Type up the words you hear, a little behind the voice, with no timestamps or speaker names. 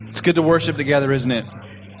It's good to worship together, isn't it?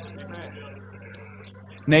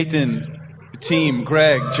 Nathan, the team,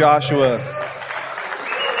 Greg, Joshua,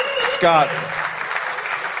 Scott,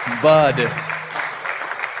 Bud,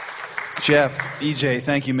 Jeff, EJ,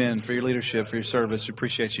 thank you, men, for your leadership, for your service. We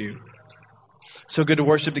appreciate you. So good to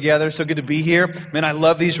worship together. So good to be here. Man, I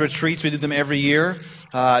love these retreats. We do them every year.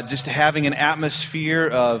 Just having an atmosphere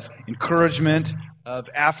of encouragement, of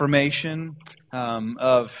affirmation,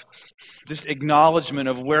 of just acknowledgement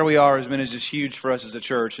of where we are as men is just huge for us as a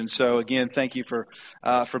church. And so, again, thank you for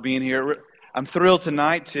being here. I'm thrilled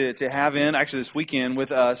tonight to have this weekend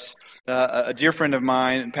with us, a dear friend of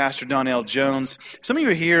mine, Pastor Donnell Jones. Some of you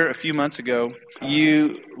were here a few months ago.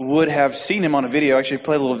 You would have seen him on a video. Actually,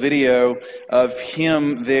 played a little video of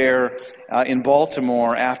him there in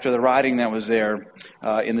Baltimore after the rioting that was there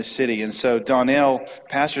in the city. And so Donnell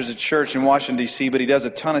pastors a church in Washington, D.C., but he does a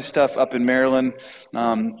ton of stuff up in Maryland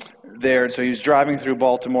there. And so he was driving through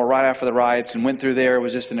Baltimore right after the riots and went through there. It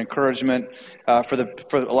was just an encouragement for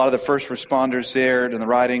a lot of the first responders there and the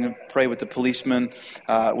rioting. Pray with the policemen.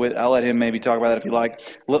 I'll let him maybe talk about that if you like.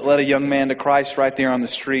 Led a young man to Christ right there on the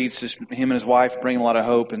streets. Just him and his wife bringing a lot of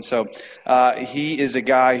hope. And so he is a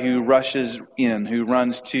guy who rushes in, who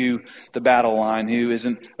runs to the battle line, who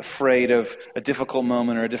isn't afraid of a difficult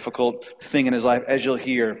moment or a difficult thing in his life, as you'll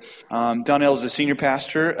hear. Donnell is the senior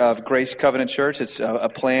pastor of Grace Covenant Church. It's a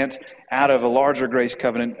plant out of a larger Grace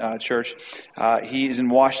Covenant church. He is in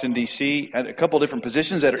Washington, D.C., at a couple of different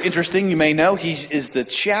positions that are interesting. You may know he is the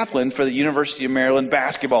chaplain for the University of Maryland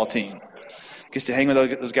basketball team. Gets to hang with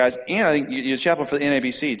those guys. And I think you're chaplain for the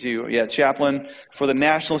NABC, too. Yeah, chaplain for the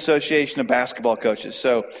National Association of Basketball Coaches.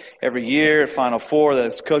 So every year at Final Four,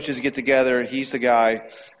 the coaches get together. He's the guy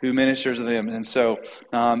who ministers to them. And so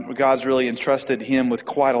God's really entrusted him with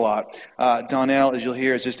quite a lot. Donnell, as you'll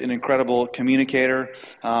hear, is just an incredible communicator.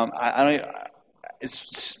 I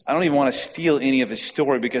don't even want to steal any of his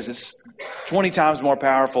story because it's 20 times more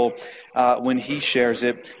powerful when he shares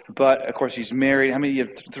it. But, of course, he's married. How many? You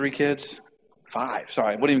have 3 kids? 5.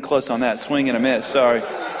 Sorry, wasn't even close on that. Swing and a miss. Sorry.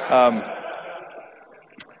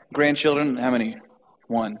 Grandchildren? How many?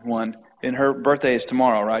 1. And her birthday is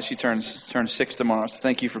tomorrow, right? She turns 6 tomorrow. So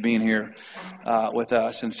thank you for being here with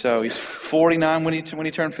us. And so he's 49 when he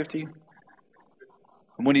turned 50.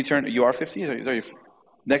 When he turned, you are 50? Are you,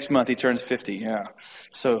 next month he turns 50. Yeah.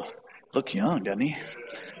 So looks young, doesn't he?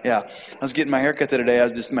 Yeah, I was getting my hair cut the other day. I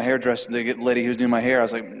was just my hairdresser, the lady who was doing my hair. I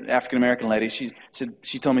was like, African American lady. She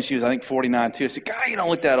told me she was, I think, 49 too. I said, God, you don't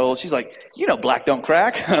look that old. She's like, you know, black don't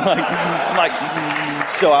crack. I'm like,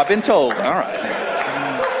 so I've been told. All right.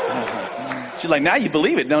 She's like, now you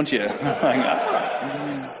believe it, don't you? I'm like,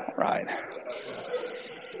 all right.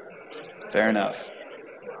 Fair enough.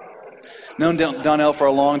 Known Donnell for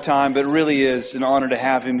a long time, but it really is an honor to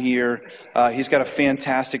have him here. He's got a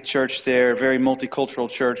fantastic church there, a very multicultural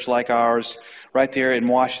church like ours, right there in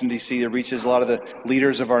Washington, D.C. that reaches a lot of the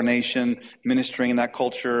leaders of our nation, ministering in that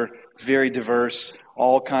culture, very diverse,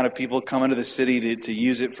 all kind of people come into the city to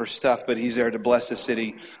use it for stuff, but he's there to bless the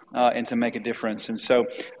city and to make a difference. And so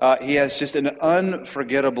he has just an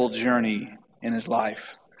unforgettable journey in his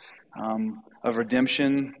life of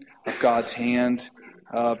redemption, of God's hand,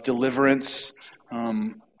 of deliverance,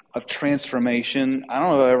 of transformation. I don't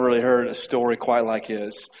know if I've ever really heard a story quite like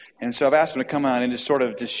his. And so I've asked him to come out and just sort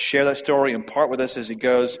of just share that story and part with us as he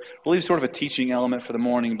goes. We'll leave sort of a teaching element for the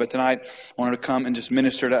morning, but tonight I wanted to come and just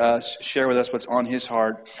minister to us, share with us what's on his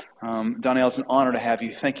heart. Donnell, it's an honor to have you.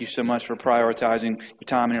 Thank you so much for prioritizing your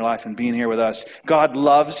time in your life and being here with us. God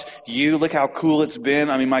loves you. Look how cool it's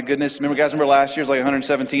been. I mean, my goodness. Remember last year? It was like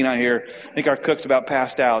 117 out here. I think our cook's about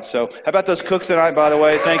passed out. So how about those cooks tonight, by the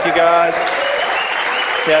way? Thank you, guys.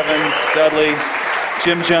 Kevin, Dudley,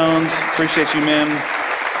 Jim Jones. Appreciate you, men.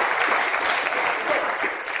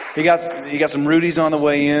 He got some Rudies on the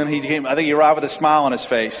way in. I think he arrived with a smile on his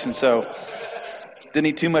face. And so didn't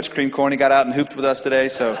eat too much cream corn. He got out and hooped with us today.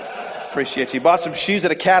 So appreciate you. He bought some shoes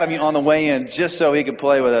at Academy on the way in just so he could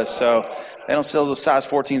play with us. So they don't sell those size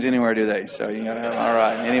 14s anywhere, do they? So all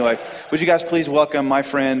right. Anyway, would you guys please welcome my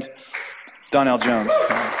friend, Donnell Jones.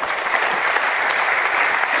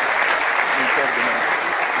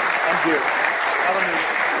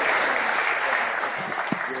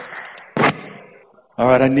 All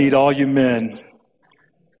right, I need all you men,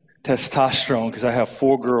 testosterone, because I have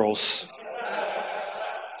 4 girls.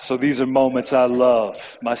 So these are moments I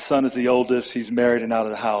love. My son is the oldest. He's married and out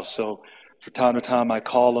of the house. So from time to time I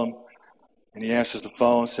call him, and he answers the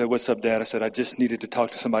phone, said, "What's up, Dad?" I said, "I just needed to talk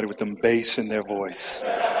to somebody with some bass in their voice."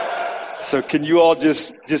 So can you all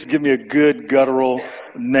just give me a good guttural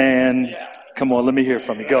nan? Come on, let me hear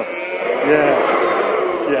from you. Go. Yeah.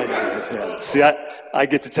 See, I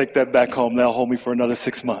get to take that back home. They'll hold me for another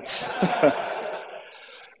 6 months.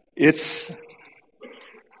 It's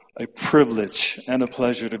a privilege and a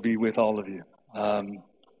pleasure to be with all of you.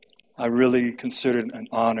 I really consider it an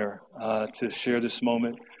honor to share this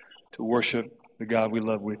moment, to worship the God we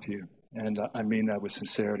love with you. And I mean that with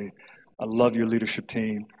sincerity. I love your leadership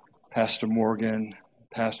team, Pastor Morgan,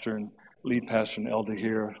 pastor and lead pastor and elder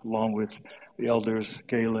here, along with the elders,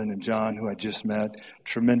 Galen and John, who I just met.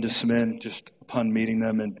 Tremendous men just upon meeting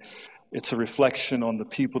them. And it's a reflection on the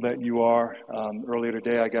people that you are. Earlier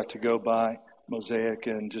today, I got to go by Mosaic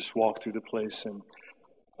and just walk through the place and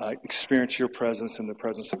experience your presence and the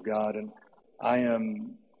presence of God. And I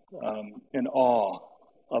am in awe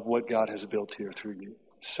of what God has built here through you.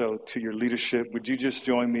 So to your leadership, would you just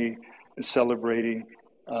join me in celebrating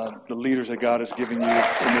the leaders that God has given you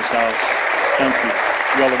in this house? Thank you.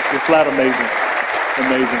 You're flat amazing.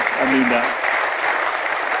 Amazing. I mean that.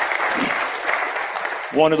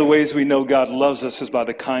 One of the ways we know God loves us is by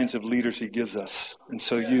the kinds of leaders he gives us. And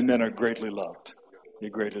so you men are greatly loved.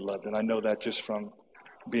 You're greatly loved. And I know that just from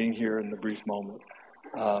being here in the brief moment.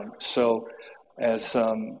 So as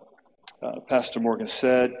Pastor Morgan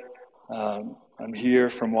said, I'm here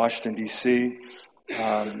from Washington, D.C.,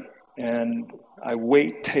 and I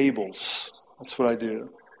wait tables. That's what I do.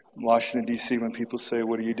 In Washington, D.C., when people say,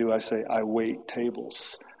 what do you do? I say, I wait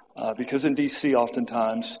tables. Because in D.C.,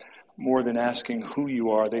 oftentimes, more than asking who you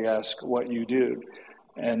are, they ask what you do.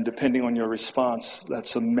 And depending on your response,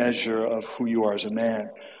 that's a measure of who you are as a man.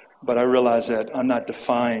 But I realize that I'm not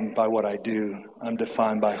defined by what I do. I'm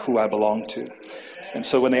defined by who I belong to. And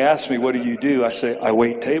so when they ask me, what do you do? I say, I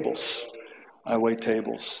wait tables. I wait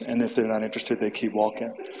tables. And if they're not interested, they keep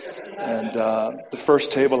walking. And the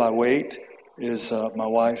first table I wait is my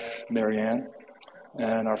wife, Marianne,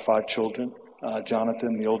 and our 5 children.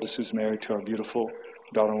 Jonathan, the oldest, who's married to our beautiful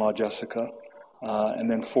daughter-in-law, Jessica. And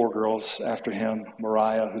then 4 girls after him,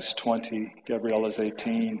 Mariah, who's 20, Gabriella's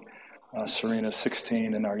 18, Serena's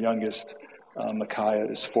 16, and our youngest, Micaiah,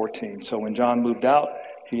 is 14. So when John moved out,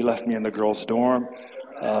 he left me in the girls' dorm,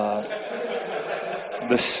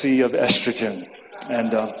 the sea of estrogen.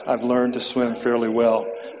 And I've learned to swim fairly well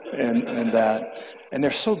in that. And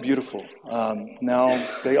they're so beautiful. Now,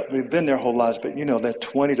 they've been their whole lives, but that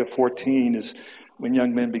 20 to 14 is when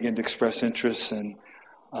young men begin to express interests, and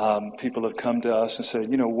people have come to us and said,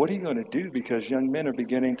 what are you going to do? Because young men are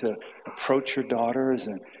beginning to approach your daughters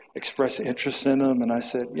and express interest in them. And I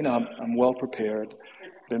said, I'm well prepared.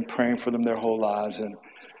 Been praying for them their whole lives. And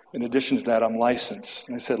in addition to that, I'm licensed.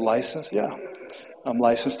 And I said, licensed? Yeah. I'm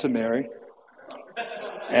licensed to marry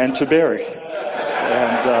and to bury.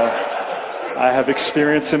 And I have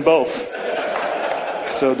experience in both.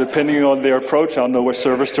 So depending on their approach, I'll know what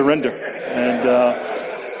service to render. And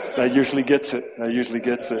that usually gets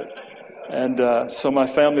it. And so my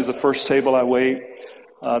family is the first table I wait.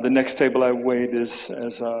 The next table I wait is,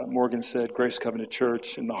 as Morgan said, Grace Covenant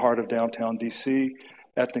Church in the heart of downtown D.C.,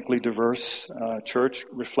 ethnically diverse church,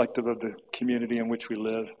 reflective of the community in which we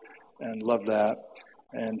live, and love that.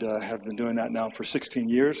 And have been doing that now for 16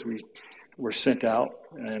 years. We were sent out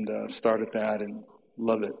and started that and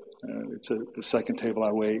love it. It's the second table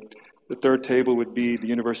I wait. The third table would be the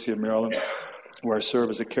University of Maryland, where I serve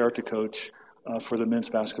as a character coach for the men's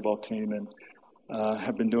basketball team, and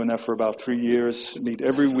have been doing that for about 3 years. Meet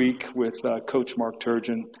every week with Coach Mark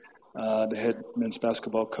Turgeon, the head men's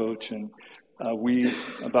basketball coach, and we,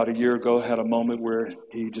 about a year ago, had a moment where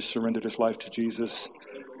he just surrendered his life to Jesus,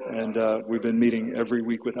 and we've been meeting every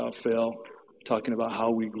week without fail, talking about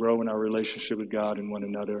how we grow in our relationship with God and one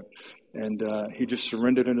another. And he just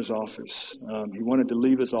surrendered in his office. He wanted to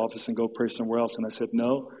leave his office and go pray somewhere else. And I said,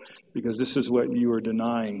 no, because this is what you are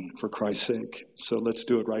denying for Christ's sake. So let's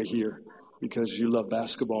do it right here, because you love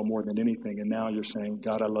basketball more than anything. And now you're saying,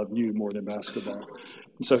 God, I love you more than basketball.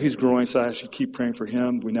 And so he's growing, so I should keep praying for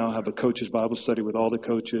him. We now have a coaches Bible study with all the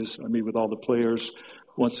coaches. I meet with all the players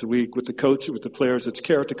once a week. With the players, it's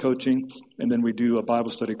character coaching. And then we do a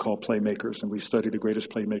Bible study called Playmakers. And we study the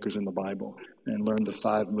greatest playmakers in the Bible and learn the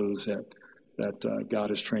 5 moves that God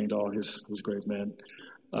has trained all his great men.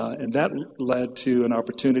 And that led to an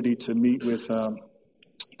opportunity to meet with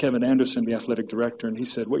Kevin Anderson, the athletic director, and he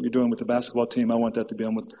said, what you're doing with the basketball team, I want that to be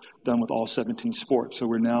done with all 17 sports. So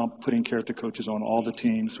we're now putting character coaches on all the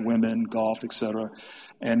teams, women, golf, etc.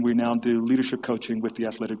 And we now do leadership coaching with the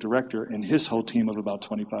athletic director and his whole team of about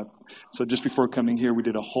 25. So just before coming here, we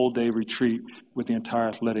did a whole day retreat with the entire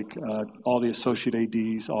athletic, all the associate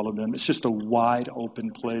ADs, all of them. It's just a wide open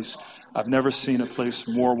place. I've never seen a place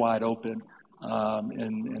more wide open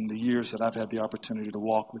in the years that I've had the opportunity to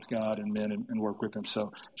walk with God and men and work with Him.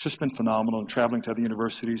 So it's just been phenomenal. And traveling to other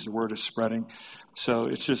universities, the word is spreading. So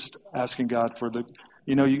it's just asking God for the,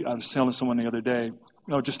 I was telling someone the other day,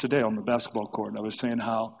 just today on the basketball court, I was saying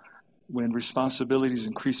how when responsibilities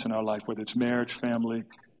increase in our life, whether it's marriage, family,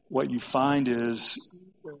 what you find is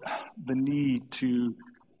the need to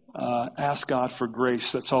ask God for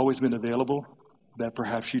grace that's always been available, that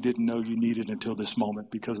perhaps you didn't know you needed until this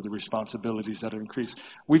moment because of the responsibilities that have increased.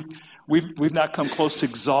 We've not come close to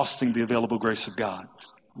exhausting the available grace of God.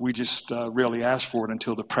 We just rarely ask for it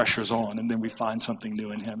until the pressure's on, and then we find something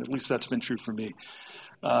new in Him. At least that's been true for me.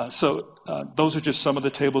 So those are just some of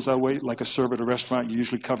the tables I wait. Like a server at a restaurant, you're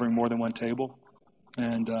usually covering more than one table,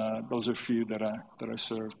 and those are a few that I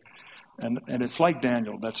serve. And it's like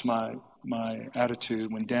Daniel. That's my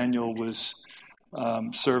attitude. When Daniel was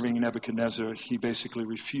serving Nebuchadnezzar, he basically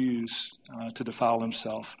refused to defile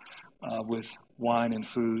himself with wine and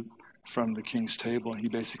food from the king's table. And he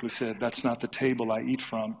basically said, that's not the table I eat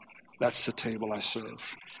from, that's the table I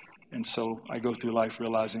serve. And so I go through life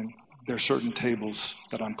realizing there are certain tables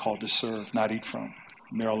that I'm called to serve, not eat from.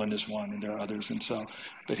 Maryland is one, and there are others. And so,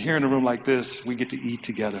 but here in a room like this, we get to eat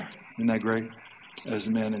together. Isn't that great? As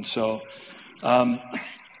men. And so I'm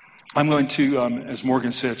going to, as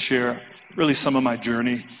Morgan said, share really some of my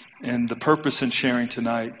journey. And the purpose in sharing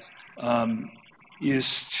tonight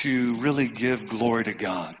is to really give glory to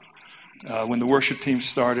God. When the worship team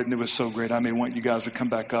started, and it was so great, I may want you guys to come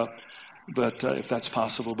back up, but if that's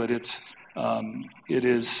possible. But it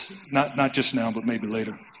is not just now, but maybe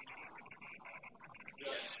later.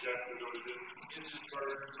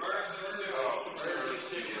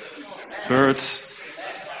 Birds.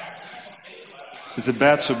 Is it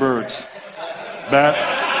bats or birds?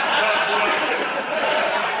 Bats.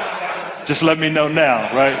 Just let me know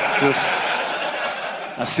now, right?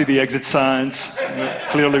 I see the exit signs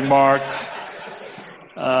clearly marked.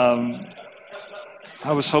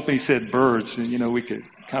 I was hoping he said birds, and we could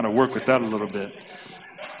kind of work with that a little bit.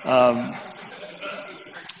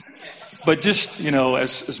 But just,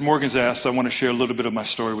 as Morgan's asked, I want to share a little bit of my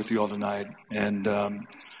story with you all tonight. And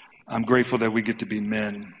I'm grateful that we get to be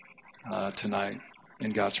men tonight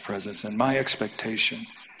in God's presence. And my expectation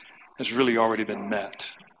has really already been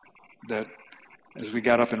met. That as we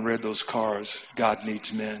got up and read those cards, God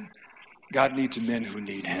needs men. God needs men who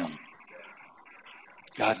need Him.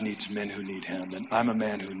 God needs men who need Him. And I'm a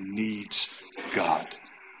man who needs God.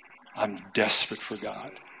 I'm desperate for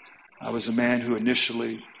God. I was a man who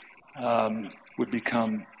initially would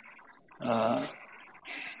become,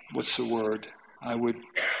 what's the word?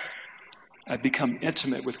 I'd become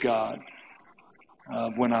intimate with God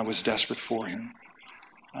when I was desperate for Him.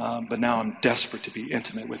 But now I'm desperate to be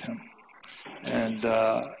intimate with Him. And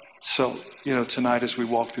so, tonight as we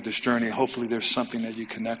walk through this journey, hopefully there's something that you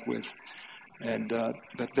connect with. And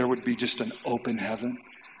that there would be just an open heaven.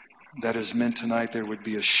 That as men tonight, there would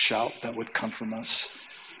be a shout that would come from us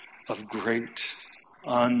of great,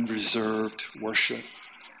 unreserved worship,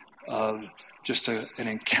 of just an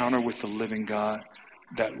encounter with the living God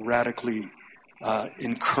that radically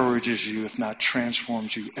encourages you, if not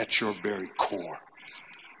transforms you at your very core.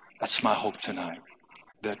 That's my hope tonight.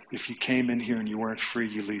 That if you came in here and you weren't free,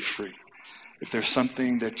 you leave free. If there's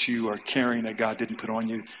something that you are carrying that God didn't put on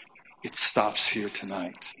you, it stops here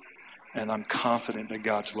tonight. And I'm confident that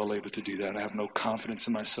God's well able to do that. I have no confidence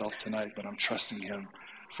in myself tonight, but I'm trusting Him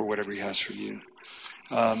for whatever He has for you.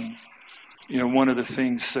 One of the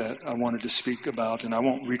things that I wanted to speak about, and I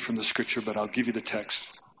won't read from the scripture, but I'll give you the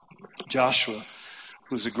text. Joshua,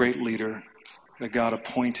 who's a great leader that God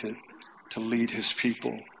appointed to lead His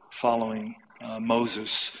people following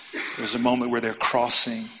Moses. There's a moment where they're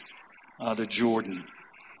crossing the Jordan,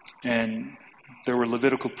 and there were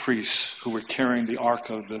Levitical priests who were carrying the Ark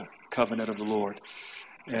of the Covenant of the Lord.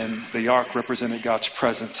 And the Ark represented God's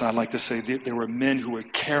presence. I like to say there were men who were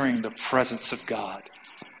carrying the presence of God.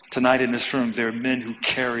 Tonight in this room, there are men who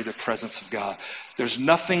carry the presence of God. There's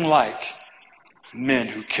nothing like men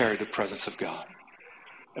who carry the presence of God.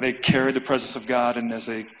 And they carried the presence of God, and as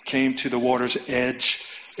they came to the water's edge,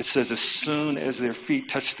 it says as soon as their feet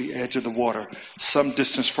touched the edge of the water, some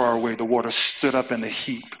distance far away, the water stood up in a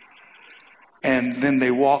heap. And then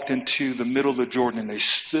they walked into the middle of the Jordan, and they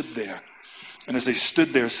stood there. And as they stood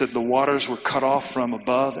there, it said the waters were cut off from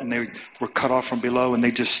above, and they were cut off from below, and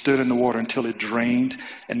they just stood in the water until it drained,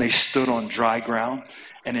 and they stood on dry ground.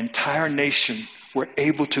 An entire nation were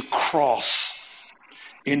able to cross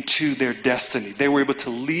into their destiny. They were able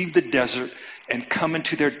to leave the desert and come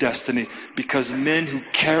into their destiny because men who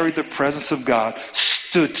carried the presence of God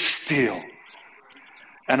stood still.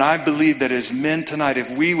 And I believe that as men tonight, if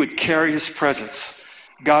we would carry his presence,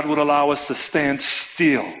 God would allow us to stand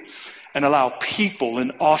still and allow people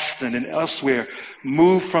in Austin and elsewhere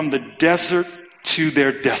move from the desert to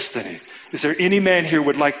their destiny. Is there any man here who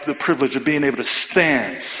would like the privilege of being able to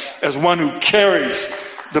stand as one who carries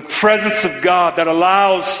the presence of God that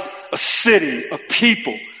allows a city, a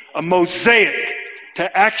people, a mosaic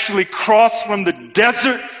to actually cross from the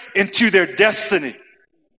desert into their destiny?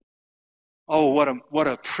 Oh, what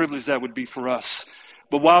a privilege that would be for us.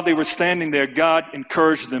 But while they were standing there, God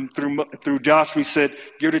encouraged them through Joshua. He said,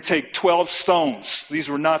 you're to take 12 stones. These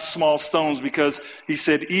were not small stones, because he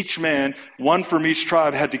said each man, one from each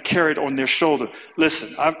tribe, had to carry it on their shoulder.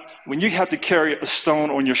 Listen, when you have to carry a stone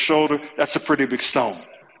on your shoulder, that's a pretty big stone.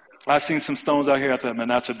 I've seen some stones out here. I thought, man,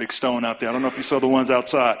 that's a big stone out there. I don't know if you saw the ones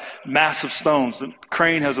outside. Massive stones. The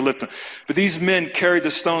crane has to lift them. But these men carried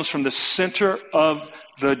the stones from the center of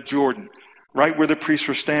the Jordan, right where the priests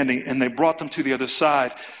were standing, and they brought them to the other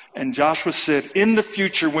side. And Joshua said, in the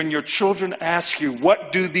future, when your children ask you,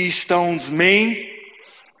 what do these stones mean?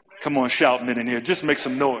 Come on, shout, men in here. Just make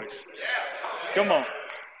some noise. Come on.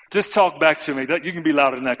 Just talk back to me. You can be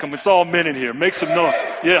louder than that. Come on, it's all men in here. Make some noise.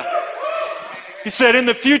 Yeah. He said, in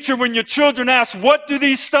the future, when your children ask, what do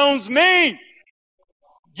these stones mean?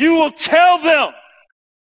 You will tell them.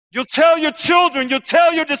 You'll tell your children. You'll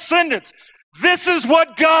tell your descendants. This is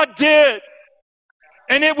what God did.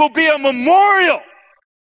 And it will be a memorial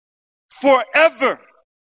forever.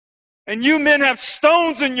 And you men have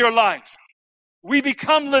stones in your life. We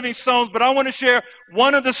become living stones, but I want to share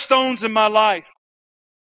one of the stones in my life.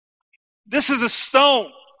 This is a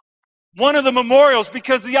stone, one of the memorials,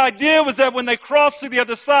 because the idea was that when they crossed to the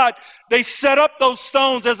other side, they set up those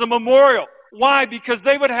stones as a memorial. Why? Because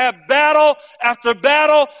they would have battle after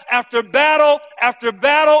battle after battle after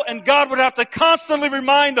battle, and God would have to constantly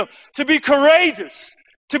remind them to be courageous,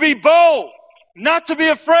 to be bold, not to be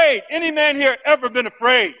afraid. Any man here ever been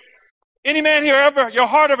afraid? Any man here ever, your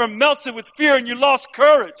heart ever melted with fear and you lost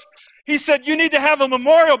courage? He said you need to have a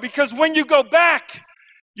memorial, because when you go back,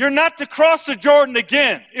 you're not to cross the Jordan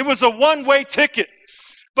again. It was a one-way ticket.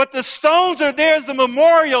 But the stones are there as a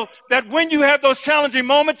memorial that when you have those challenging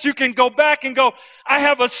moments, you can go back and go, I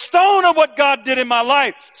have a stone of what God did in my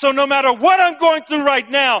life. So no matter what I'm going through right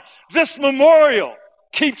now, this memorial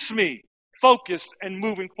keeps me focused and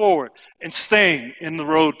moving forward and staying in the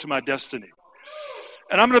road to my destiny.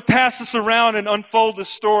 And I'm going to pass this around and unfold the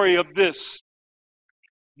story of this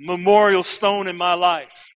memorial stone in my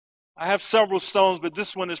life. I have several stones, but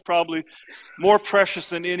this one is probably more precious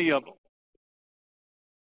than any of them.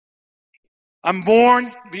 I'm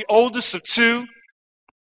born, the oldest of two,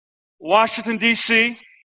 Washington, D.C.,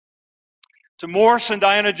 to Morris and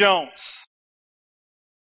Diana Jones.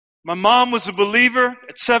 My mom was a believer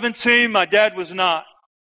at 17. My dad was not.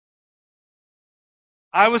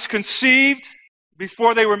 I was conceived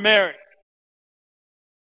before they were married,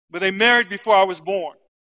 but they married before I was born.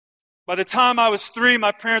 By the time I was 3,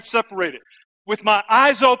 my parents separated. With my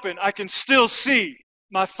eyes open, I can still see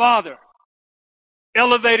my father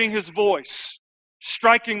elevating his voice,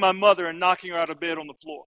 striking my mother and knocking her out of bed on the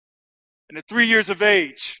floor. And at 3 years of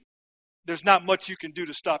age, there's not much you can do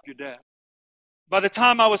to stop your dad. By the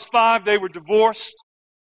time I was 5, they were divorced.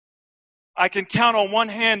 I can count on one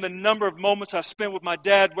hand the number of moments I spent with my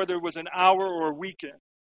dad, whether it was an hour or a weekend.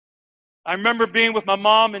 I remember being with my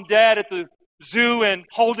mom and dad at the zoo and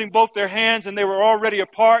holding both their hands, and they were already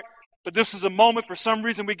apart. But this was a moment, for some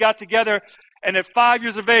reason, we got together. And at 5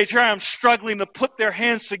 years of age, here I am struggling to put their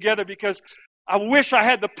hands together, because I wish I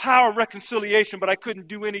had the power of reconciliation, but I couldn't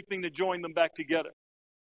do anything to join them back together.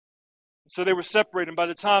 So they were separated. By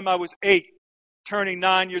the time I was 8, turning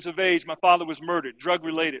 9 years of age, my father was murdered,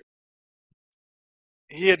 drug-related.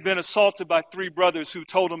 He had been assaulted by 3 brothers who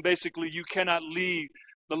told him basically, you cannot leave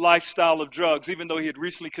the lifestyle of drugs, even though he had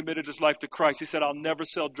recently committed his life to Christ. He said, I'll never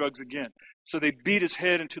sell drugs again. So they beat his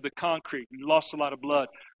head into the concrete. He lost a lot of blood,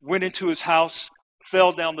 went into his house,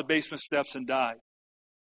 fell down the basement steps and died.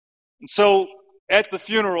 And so at the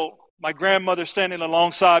funeral, my grandmother standing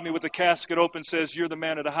alongside me with the casket open says, you're the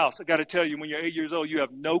man of the house. I got to tell you, when you're 8 years old, you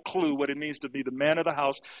have no clue what it means to be the man of the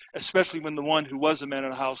house, especially when the one who was the man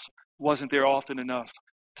of the house wasn't there often enough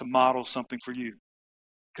to model something for you.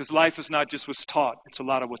 Because life is not just what's taught, it's a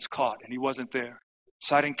lot of what's caught, and he wasn't there.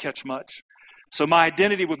 So I didn't catch much. So my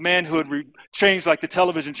identity with manhood changed like the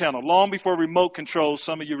television channel. Long before remote controls,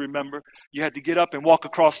 some of you remember, you had to get up and walk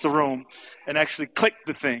across the room and actually click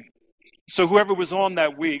the thing. So whoever was on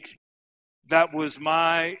that week, that was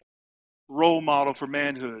my role model for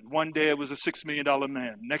manhood. One day it was a $6 million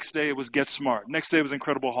man. Next day it was Get Smart. Next day it was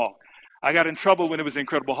Incredible Hulk. I got in trouble when it was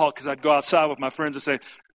Incredible Hulk because I'd go outside with my friends and say,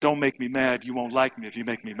 don't make me mad. You won't like me if you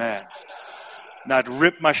make me mad. And I'd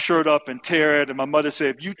rip my shirt up and tear it. And my mother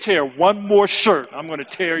said, if you tear one more shirt, I'm going to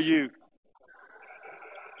tear you.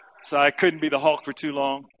 So I couldn't be the Hulk for too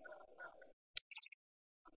long.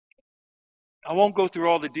 I won't go through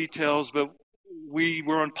all the details, but we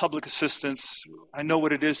were on public assistance. I know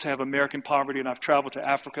what it is to have American poverty, and I've traveled to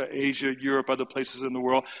Africa, Asia, Europe, other places in the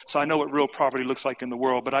world. So I know what real poverty looks like in the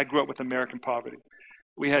world, but I grew up with American poverty.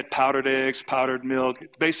 We had powdered eggs, powdered milk.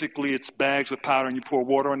 Basically, it's bags with powder, and you pour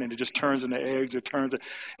water on it, and it just turns into eggs. It turns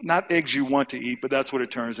not eggs you want to eat, but that's what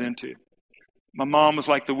it turns into. My mom was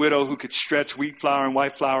like the widow who could stretch wheat flour and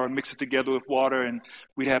white flour and mix it together with water, and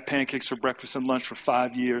we'd have pancakes for breakfast and lunch for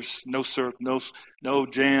 5 years. No syrup, no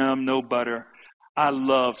jam, no butter. I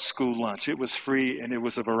loved school lunch. It was free, and it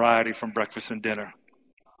was a variety from breakfast and dinner.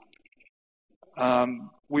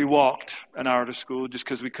 We walked an hour to school just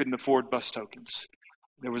because we couldn't afford bus tokens.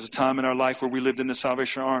 There was a time in our life where we lived in the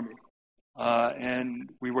Salvation Army, and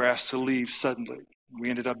we were asked to leave suddenly. We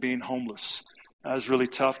ended up being homeless. That was really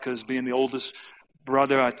tough because being the oldest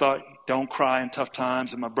brother, I thought, don't cry in tough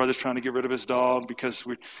times. And my brother's trying to get rid of his dog because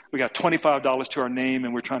we got $25 to our name,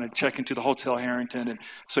 and we're trying to check into the Hotel Harrington. And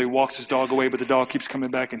so he walks his dog away, but the dog keeps coming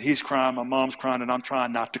back, and he's crying. My mom's crying, and I'm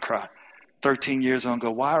trying not to cry. 13 years on,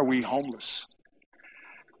 go, why are we homeless?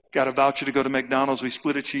 Got a voucher to go to McDonald's. We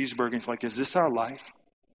split a cheeseburger. It's like, is this our life?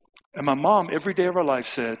 And my mom, every day of her life,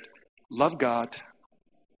 said, love God,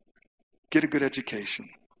 get a good education,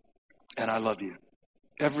 and I love you.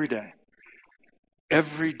 Every day.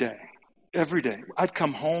 Every day. Every day. I'd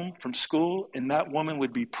come home from school, and that woman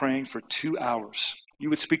would be praying for 2 hours. You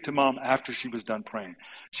would speak to mom after she was done praying.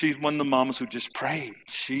 She's one of the mamas who just prayed.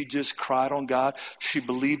 She just cried on God. She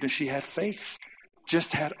believed and she had faith.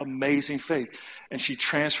 Just had amazing faith. And she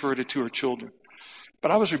transferred it to her children. But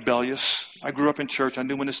I was rebellious. I grew up in church. I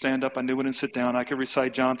knew when to stand up. I knew when to sit down. I could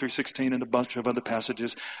recite John 3:16 and a bunch of other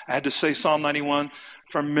passages. I had to say Psalm 91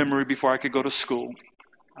 from memory before I could go to school.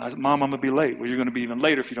 I said, Mom, I'm going to be late. Well, you're going to be even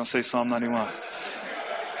later if you don't say Psalm 91.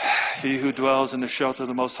 He who dwells in the shelter of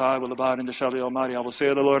the Most High will abide in the shadow of the Almighty. I will say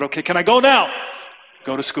to the Lord, okay, can I go now?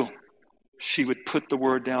 Go to school. She would put the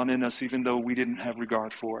word down in us even though we didn't have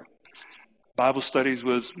regard for it. Bible studies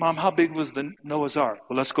was, Mom, how big was the Noah's Ark?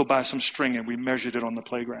 Well, let's go buy some string, and we measured it on the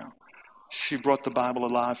playground. She brought the Bible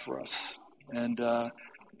alive for us. And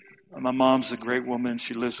my mom's a great woman.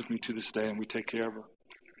 She lives with me to this day, and we take care of her.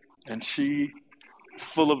 And she,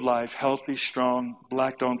 full of life, healthy, strong,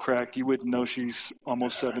 black don't crack. You wouldn't know she's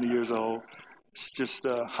almost 70 years old. She's just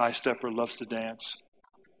a high stepper, loves to dance.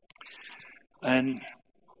 And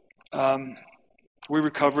we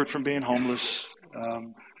recovered from being homeless.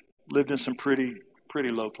 Lived in some pretty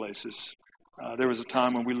low places. There was a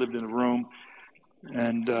time when we lived in a room,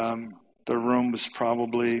 and the room was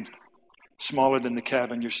probably smaller than the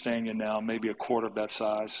cabin you're staying in now, maybe a quarter of that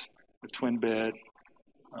size. A twin bed,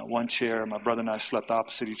 one chair. My brother and I slept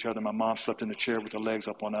opposite each other. My mom slept in the chair with her legs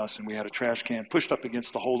up on us, and we had a trash can pushed up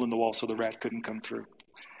against the hole in the wall so the rat couldn't come through.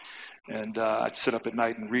 And I'd sit up at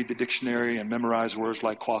night and read the dictionary and memorize words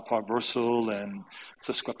like quaquaversal and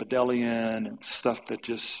sesquipedalian and stuff that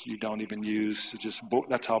just you don't even use.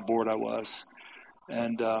 That's how bored I was.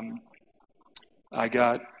 And I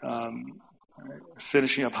got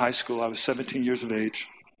finishing up high school. I was 17 years of age.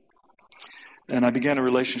 And I began a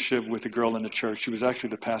relationship with a girl in the church. She was actually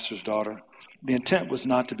the pastor's daughter. The intent was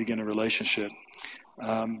not to begin a relationship.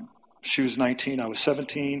 She was 19. I was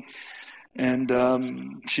 17. And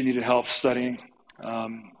she needed help studying,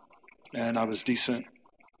 and I was decent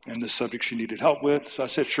in the subject she needed help with. So I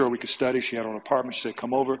said, sure, we could study. She had her own apartment. She said,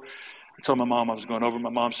 come over. I told my mom I was going over. My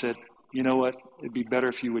mom said, you know what? It'd be better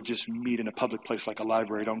if you would just meet in a public place like a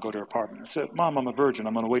library. Don't go to her apartment. I said, Mom, I'm a virgin.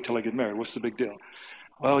 I'm going to wait till I get married. What's the big deal?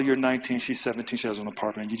 Well, you're 19. She's 17. She has an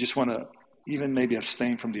apartment. You just want to even maybe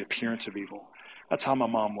abstain from the appearance of evil. That's how my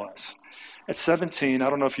mom was. At 17, I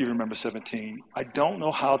don't know if you remember 17, I don't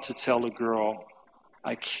know how to tell a girl,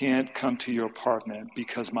 I can't come to your apartment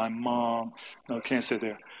because my mom, no, can't say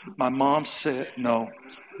there. My mom said, no,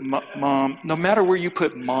 mom, no matter where you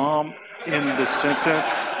put mom in the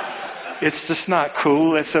sentence, it's just not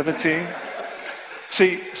cool at 17.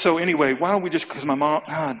 See, so anyway, why don't we just, because my mom,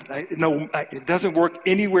 it doesn't work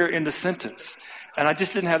anywhere in the sentence. And I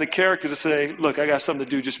just didn't have the character to say, look, I got something to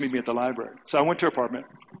do, just meet me at the library. So I went to her apartment.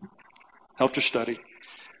 Helped her study.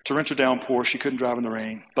 Torrential downpour. She couldn't drive in the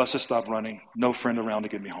rain. Buses stopped running. No friend around to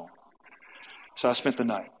get me home. So I spent the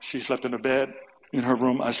night. She slept in her bed in her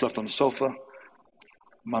room. I slept on the sofa.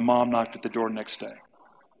 My mom knocked at the door next day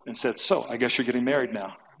and said, so I guess you're getting married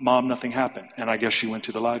now. Mom, nothing happened. And I guess she went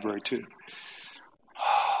to the library too.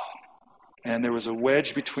 And there was a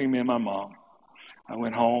wedge between me and my mom. I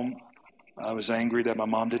went home. I was angry that my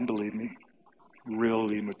mom didn't believe me.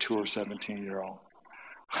 Really mature 17-year-old.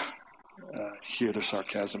 Hear the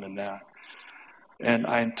sarcasm in that. And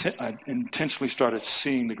I intentionally started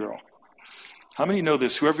seeing the girl. How many know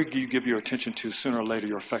this? Whoever you give your attention to, sooner or later,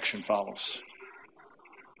 your affection follows.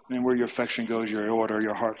 And where your affection goes, your order,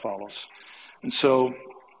 your heart follows. And so,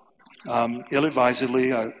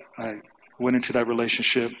 ill-advisedly, I went into that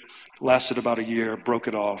relationship, lasted about a year, broke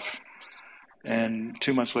it off. And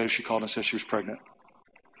 2 months later, she called and said she was pregnant.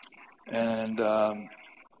 And I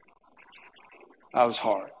was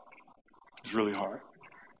hard. It was really hard.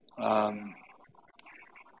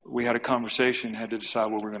 We had a conversation, had to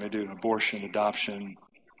decide what we're going to do. Abortion, adoption.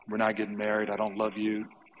 We're not getting married. I don't love you.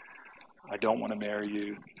 I don't want to marry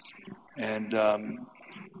you. And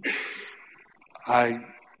I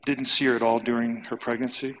didn't see her at all during her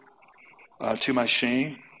pregnancy. To my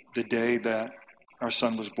shame, the day that our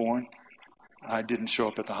son was born, I didn't show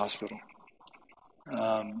up at the hospital.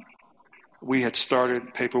 We had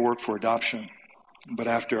started paperwork for adoption, but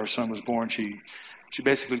after our son was born, she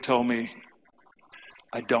basically told me,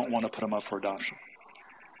 I don't want to put him up for adoption.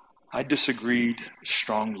 I disagreed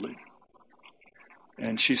strongly.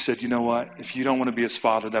 And she said, you know what? If you don't want to be his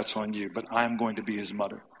father, that's on you, but I'm going to be his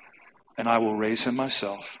mother. And I will raise him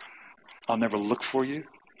myself. I'll never look for you,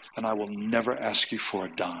 and I will never ask you for a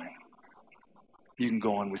dime. You can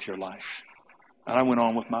go on with your life. And I went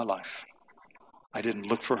on with my life. I didn't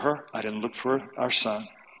look for her. I didn't look for our son.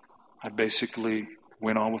 I basically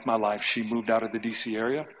went on with my life. She moved out of the D.C.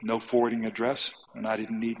 area, no forwarding address, and I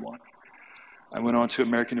didn't need one. I went on to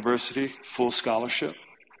American University, full scholarship,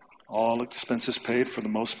 all expenses paid for the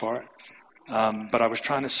most part. But I was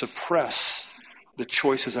trying to suppress the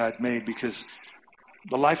choices I had made because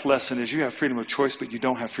the life lesson is you have freedom of choice, but you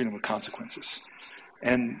don't have freedom of consequences.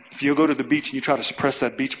 And if you go to the beach and you try to suppress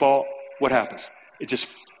that beach ball, what happens? It just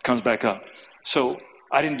comes back up. So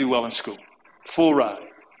I didn't do well in school. Full ride.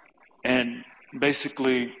 And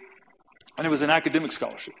basically, and it was an academic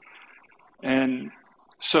scholarship. And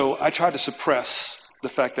so I tried to suppress the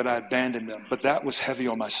fact that I abandoned them, but that was heavy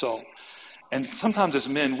on my soul. And sometimes as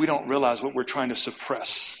men, we don't realize what we're trying to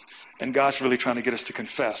suppress. And God's really trying to get us to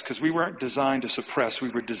confess, because we weren't designed to suppress, we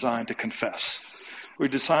were designed to confess. We're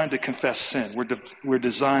designed to confess sin. We're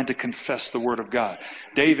designed to confess the word of God.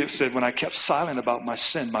 David said, when I kept silent about my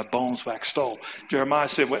sin, my bones waxed old. Jeremiah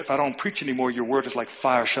said, well, if I don't preach anymore, your word is like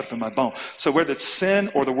fire shut up in my bone. So whether it's sin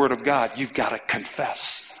or the word of God, you've got to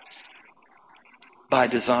confess by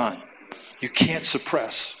design. You can't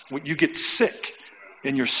suppress. When you get sick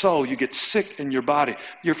in your soul, you get sick in your body.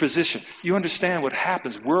 You're a physician. You understand what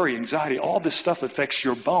happens. Worry, anxiety, all this stuff affects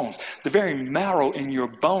your bones. The very marrow in your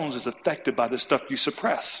bones is affected by the stuff you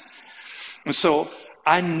suppress. And so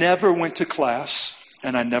I never went to class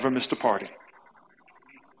and I never missed a party.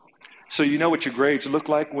 So you know what your grades look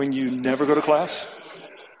like when you never go to class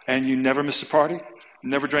and you never miss a party?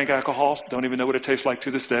 Never drank alcohol, don't even know what it tastes like to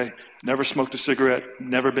this day. Never smoked a cigarette,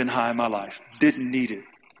 never been high in my life. Didn't need it.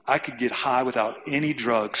 I could get high without any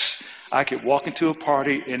drugs. I could walk into a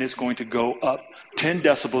party and it's going to go up 10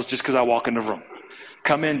 decibels just because I walk in the room.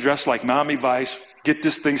 Come in dressed like Miami Vice, get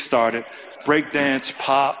this thing started, break dance,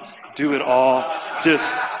 pop, do it all,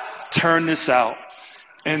 just turn this out.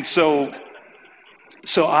 And so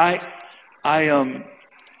I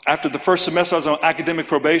after the first semester, I was on academic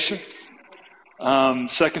probation.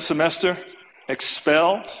 Second semester,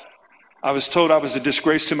 expelled. I was told I was a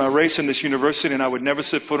disgrace to my race in this university and I would never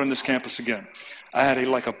set foot on this campus again. I had a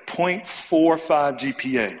 0.45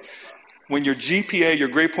 GPA. When your GPA, your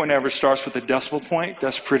grade point average starts with a decimal point,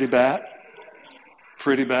 that's pretty bad.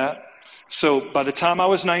 Pretty bad. So by the time I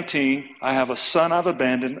was 19, I have a son I've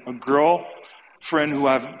abandoned, a girlfriend who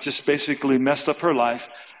I've just basically messed up her life,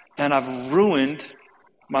 and I've ruined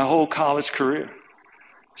my whole college career.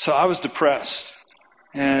 So I was depressed.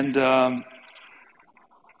 And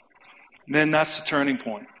then that's the turning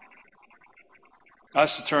point.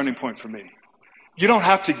 That's the turning point for me. You don't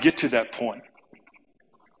have to get to that point.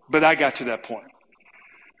 But I got to that point.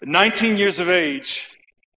 At 19 years of age,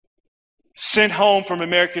 sent home from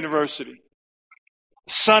American University.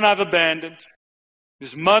 Son I've abandoned.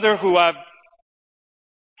 His mother who I've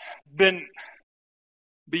been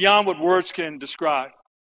beyond what words can describe.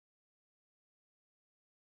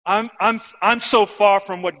 I'm so far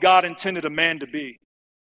from what God intended a man to be.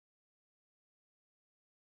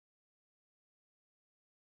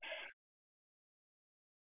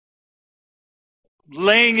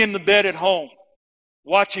 Laying in the bed at home,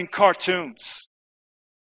 watching cartoons.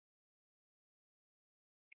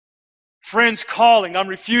 Friends calling, I'm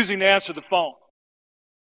refusing to answer the phone.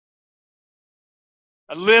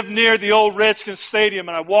 I lived near the old Redskins Stadium,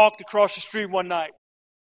 and I walked across the street one night,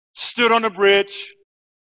 stood on the bridge,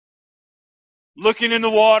 looking in the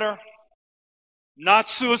water, not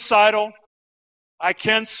suicidal. I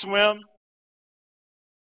can swim.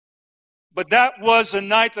 But that was a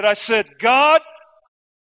night that I said, God,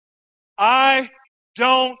 I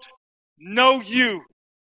don't know you.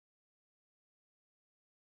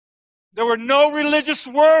 There were no religious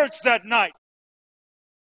words that night.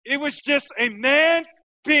 It was just a man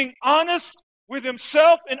being honest with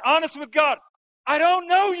himself and honest with God. I don't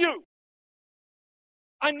know you.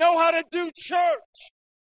 I know how to do church.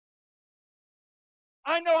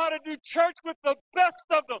 I know how to do church with the best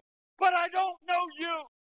of them, but I don't know you.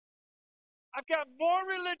 I've got more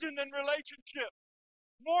religion than relationship,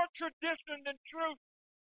 more tradition than truth.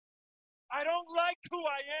 I don't like who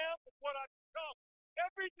I am and what I've become.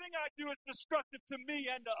 Everything I do is destructive to me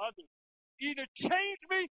and to others. Either change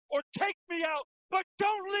me or take me out, but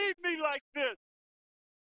don't leave me like this.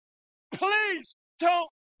 Please don't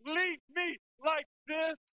leave me like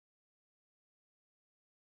this.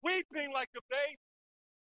 Weeping like a baby.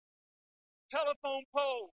 Telephone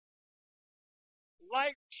pole.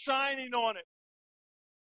 Light shining on it.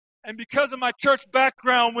 And because of my church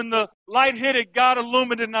background, when the light hit it, God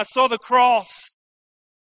illuminated and I saw the cross.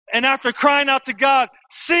 And after crying out to God,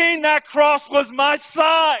 seeing that cross was my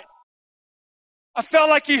sign. I felt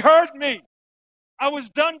like He heard me. I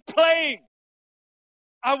was done playing.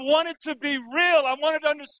 I wanted to be real. I wanted to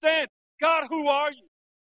understand, God, who are you?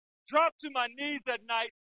 Dropped to my knees that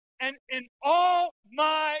night, and in all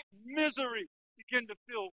my misery, began to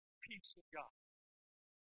feel peace with God.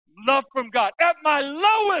 Love from God. At my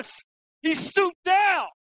lowest, He stooped down,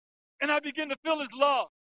 and I began to feel His love.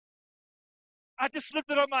 I just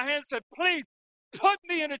lifted up my hand and said, please put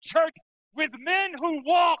me in a church with men who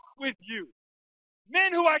walk with you.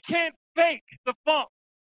 Men who I can't fake the funk.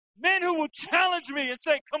 Men who will challenge me and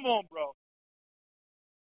say, come on, bro.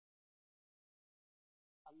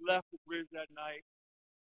 I left the bridge that night.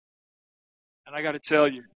 And I got to tell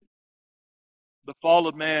you, the fall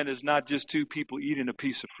of man is not just two people eating a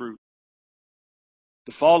piece of fruit.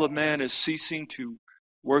 The fall of man is ceasing to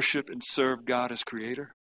worship and serve God as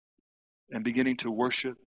creator and beginning to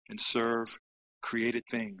worship and serve created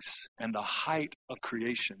things. And the height of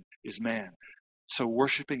creation is man. So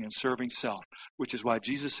worshiping and serving self, which is why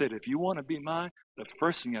Jesus said, if you want to be mine, the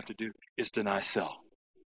first thing you have to do is deny self.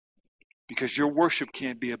 Because your worship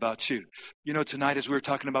can't be about you. You know, tonight as we were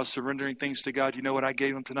talking about surrendering things to God, you know what I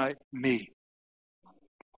gave Him tonight? Me.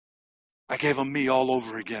 I gave Him me all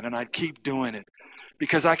over again, and I'd keep doing it.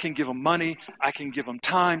 Because I can give Him money, I can give Him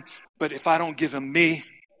time, but if I don't give Him me,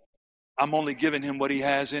 I'm only giving Him what He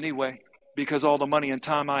has anyway. Because all the money and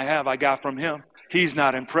time I have, I got from Him. He's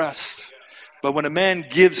not impressed. But when a man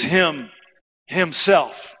gives Him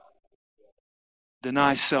himself,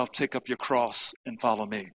 deny self, take up your cross, and follow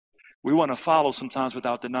me. We want to follow sometimes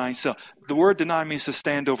without denying self. The word deny means to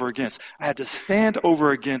stand over against. I had to stand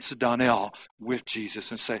over against Donnell with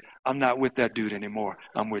Jesus and say, I'm not with that dude anymore.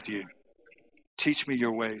 I'm with you. Teach me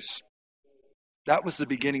your ways. That was the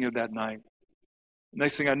beginning of that night.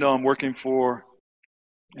 Next thing I know, I'm working for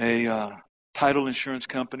a title insurance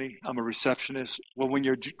company. I'm a receptionist. Well, when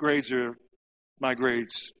your grades are my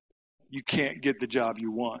grades, you can't get the job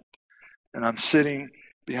you want. And I'm sitting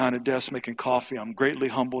behind a desk making coffee. I'm greatly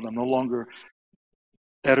humbled. I'm no longer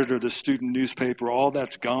editor of the student newspaper. All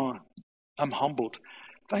that's gone. I'm humbled.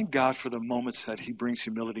 Thank God for the moments that He brings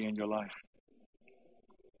humility in your life.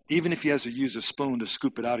 Even if He has to use a spoon to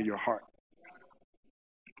scoop it out of your heart.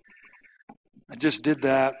 I just did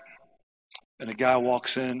that, and a guy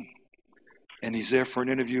walks in, and he's there for an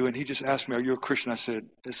interview, and he just asked me, are you a Christian? I said,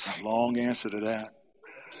 it's a long answer to that.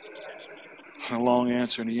 A long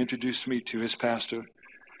answer, and he introduced me to his pastor,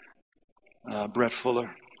 Brett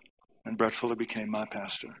Fuller, and Brett Fuller became my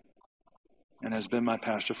pastor and has been my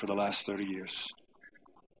pastor for the last 30 years.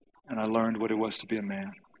 And I learned what it was to be a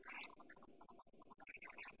man,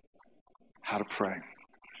 how to pray,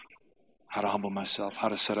 how to humble myself, how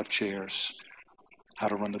to set up chairs, how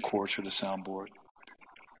to run the cords for the soundboard,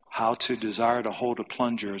 how to desire to hold a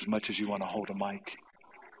plunger as much as you want to hold a mic,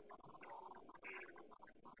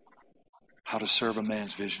 how to serve a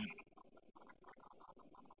man's vision,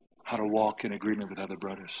 how to walk in agreement with other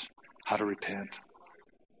brothers, how to repent.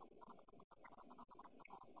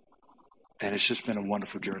 And it's just been a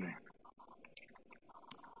wonderful journey.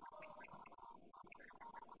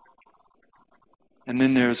 And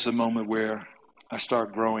then there's a moment where I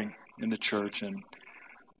start growing in the church, and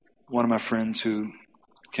one of my friends who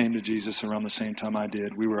came to Jesus around the same time I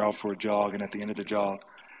did, we were out for a jog, and at the end of the jog,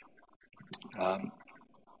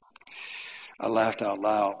 I laughed out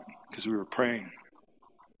loud because we were praying.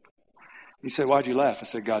 He said, why'd you laugh? I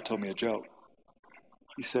said, God told me a joke.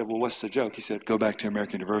 He said, well, what's the joke? He said, go back to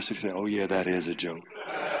American University. He said, oh, yeah, that is a joke.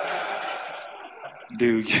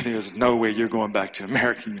 Dude, there's no way you're going back to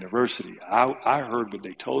American University. I heard what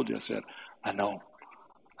they told you. I said, I know.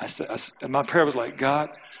 And my prayer was like, God,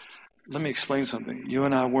 let me explain something. You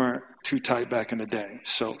and I weren't too tight back in the day.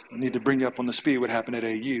 So I need to bring you up on the speed what happened at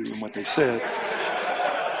AU and what they said.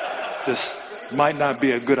 This might not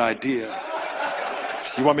be a good idea.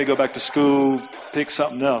 If you want me to go back to school, pick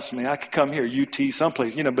something else. I mean, I could come here, UT,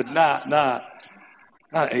 someplace, but not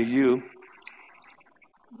AU.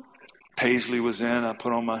 Paisley was in. I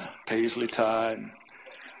put on my Paisley tie and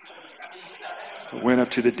went up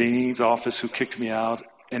to the dean's office who kicked me out,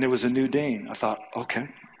 and it was a new dean. I thought, okay,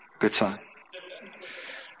 good sign.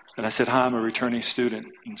 And I said, hi, I'm a returning student.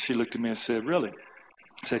 And she looked at me and said, really?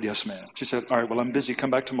 I said, yes, ma'am. She said, all right, well, I'm busy. Come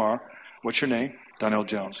back tomorrow. What's your name? Donnell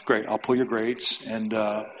Jones. Great. I'll pull your grades, and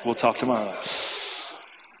we'll talk tomorrow.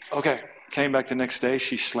 Okay. Came back the next day.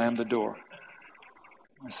 She slammed the door.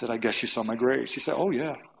 I said, I guess you saw my grades. She said, oh,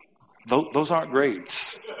 yeah. Those aren't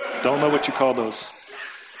grades. Don't know what you call those.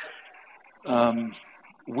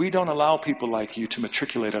 We don't allow people like you to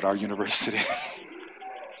matriculate at our university.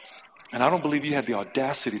 And I don't believe you had the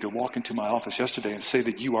audacity to walk into my office yesterday and say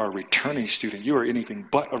that you are a returning student. You are anything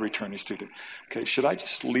but a returning student. Okay, should I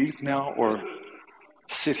just leave now or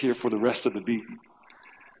sit here for the rest of the beating?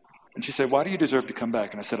 And she said, why do you deserve to come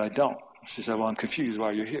back? And I said, I don't. She said, well, I'm confused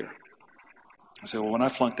why you're here. I said, well, when I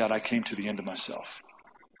flunked out, I came to the end of myself.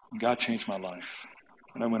 And God changed my life.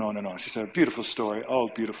 And I went on and on. She said, beautiful story. Oh,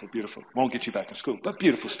 beautiful, beautiful. Won't get you back in school, but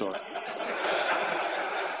beautiful story.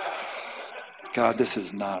 God, this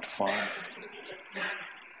is not fun.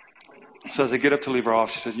 So as I get up to leave her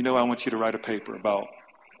off, she said, I want you to write a paper about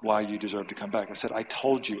why you deserve to come back. I said, I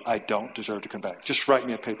told you I don't deserve to come back. Just write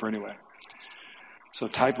me a paper anyway. So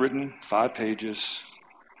typewritten, 5 pages.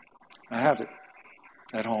 I have it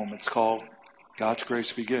at home. It's called God's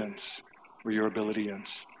Grace Begins Where Your Ability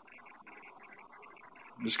Ends.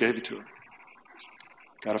 Just gave it to her.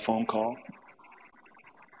 Got a phone call.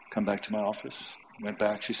 Come back to my office. Went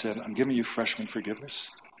back. She said, I'm giving you freshman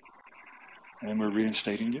forgiveness. And we're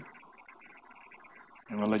reinstating you.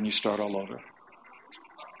 And we're letting you start all over.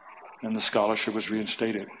 And the scholarship was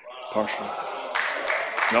reinstated, partially.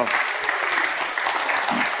 No.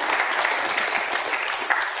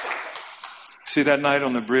 See, that night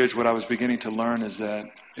on the bridge, what I was beginning to learn is that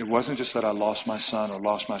it wasn't just that I lost my son or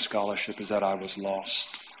lost my scholarship, is that I was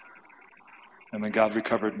lost. And when God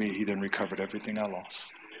recovered me, he then recovered everything I lost.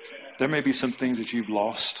 There may be some things that you've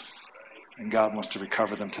lost, and God wants to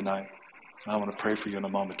recover them tonight. And I want to pray for you in a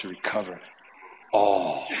moment to recover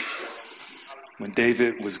all. When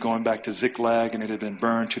David was going back to Ziklag and it had been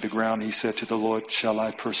burned to the ground, he said to the Lord, shall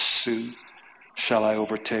I pursue? Shall I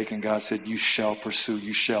overtake? And God said, you shall pursue,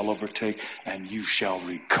 you shall overtake, and you shall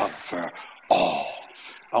recover all.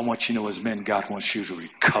 I want you to know as men, God wants you to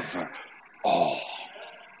recover all.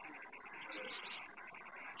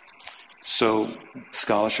 So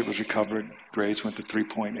scholarship was recovered. Grades went to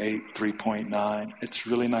 3.8, 3.9. It's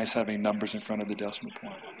really nice having numbers in front of the decimal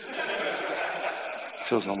point. It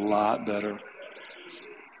feels a lot better.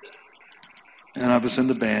 And I was in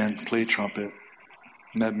the band, played trumpet,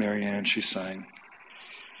 met Mary Ann, she sang.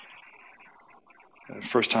 The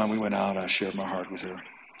first time we went out, I shared my heart with her,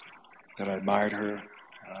 that I admired her,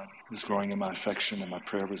 was growing in my affection, and my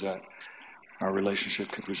prayer was that our relationship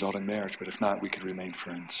could result in marriage, but if not, we could remain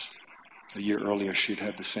friends. A year earlier, she'd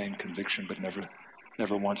had the same conviction, but never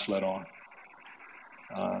once let on.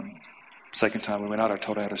 Second time we went out, I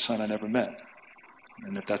told her I had a son I never met.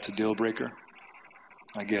 And if that's a deal breaker,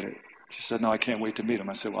 I get it. She said, no, I can't wait to meet him.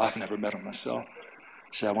 I said, well, I've never met him myself.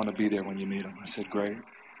 She said, I want to be there when you meet him. I said, great.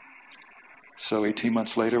 So 18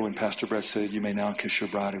 months later, when Pastor Brett said, you may now kiss your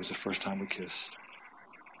bride, it was the first time we kissed.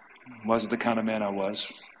 It wasn't the kind of man I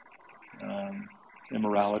was.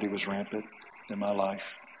 Immorality was rampant in my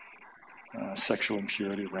life. Sexual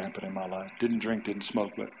impurity rampant in my life. Didn't drink, didn't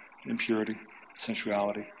smoke, but impurity,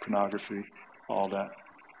 sensuality, pornography, all that.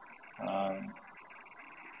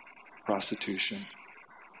 Prostitution,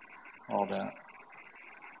 all that.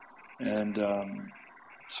 And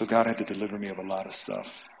so God had to deliver me of a lot of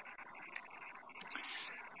stuff.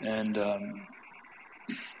 And it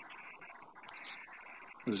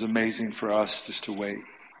was amazing for us just to wait.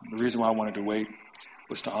 The reason why I wanted to wait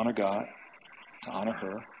was to honor God, to honor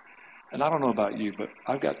her. And I don't know about you, but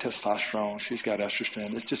I've got testosterone. She's got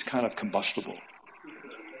estrogen. It's just kind of combustible.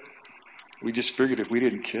 We just figured if we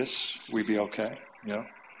didn't kiss, we'd be okay. You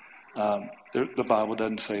know, the Bible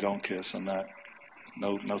doesn't say don't kiss. I'm not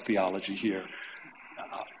No theology here.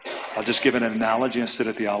 I'll just give an analogy instead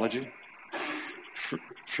of theology.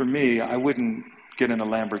 For me, I wouldn't get in a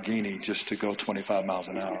Lamborghini just to go 25 miles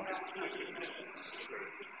an hour.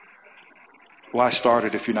 Why start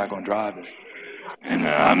it if you're not going to drive it? And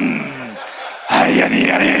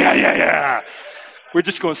we're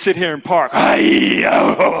just going to sit here and park. All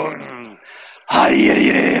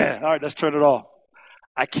right, let's turn it off.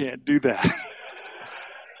 I can't do that.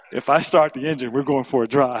 If I start the engine, we're going for a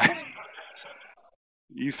drive.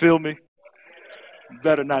 You feel me?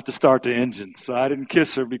 Better not to start the engine. So I didn't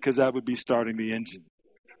kiss her because that would be starting the engine.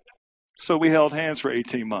 So we held hands for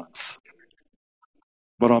 18 months.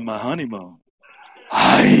 But on my honeymoon,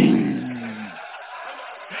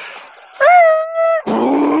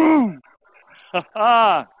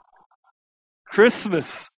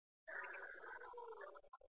 Christmas.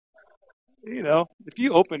 You know, if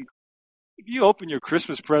you open your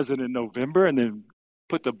Christmas present in November and then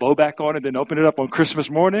put the bow back on and then open it up on Christmas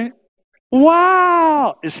morning,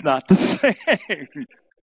 wow, it's not the same.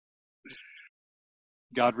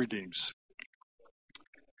 God redeems.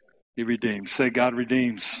 He redeems. Say, God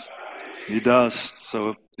redeems. He does.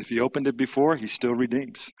 So if he opened it before, he still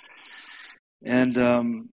redeems.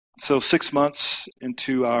 And so 6 months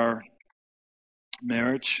into our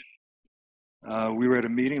marriage, we were at a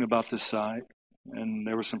meeting about this site, and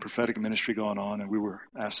there was some prophetic ministry going on, and we were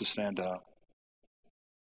asked to stand up.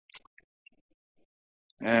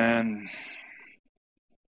 And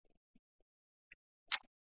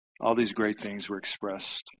all these great things were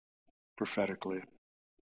expressed prophetically.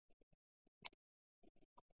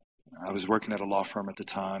 I was working at a law firm at the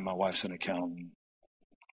time. My wife's an accountant.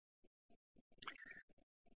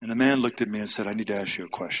 And a man looked at me and said, I need to ask you a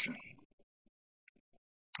question.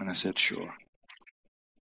 And I said, sure.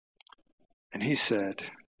 And he said,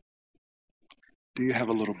 do you have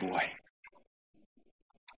a little boy?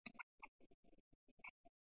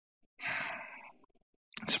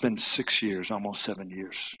 It's been 6 years, almost 7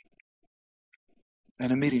 years.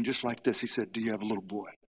 In a meeting just like this, he said, do you have a little boy?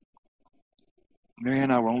 Mary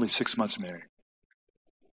and I were only 6 months married.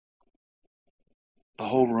 The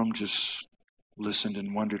whole room just listened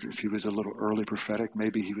and wondered if he was a little early prophetic.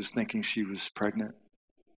 Maybe he was thinking she was pregnant.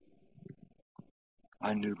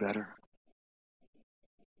 I knew better.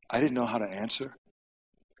 I didn't know how to answer.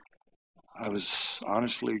 I was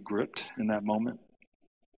honestly gripped in that moment,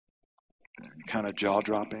 kind of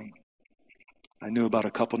jaw-dropping. I knew about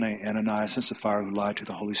a couple named Ananias and Sapphira who lied to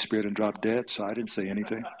the Holy Spirit and dropped dead, so I didn't say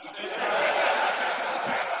anything.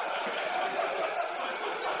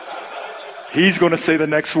 He's going to say the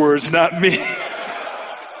next words, not me.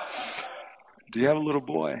 Do you have a little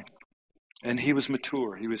boy? And he was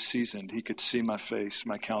mature. He was seasoned. He could see my face,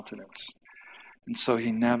 my countenance. And so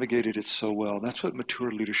he navigated it so well. That's what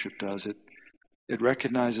mature leadership does. It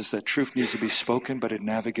recognizes that truth needs to be spoken, but it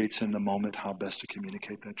navigates in the moment how best to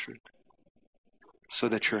communicate that truth so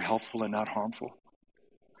that you're helpful and not harmful.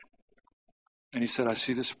 And he said, I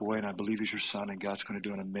see this boy and I believe he's your son, and God's going to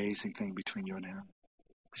do an amazing thing between you and him.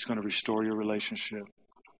 He's going to restore your relationship.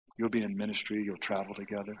 You'll be in ministry. You'll travel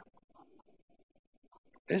together.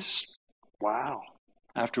 It's wow.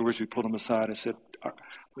 Afterwards, we pulled him aside. I said,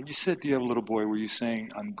 when you said, do you have a little boy, were you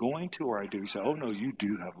saying, I'm going to or I do? He said, oh, no, you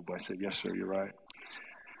do have a boy. I said, yes, sir, you're right.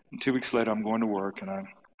 And 2 weeks later, I'm going to work, and I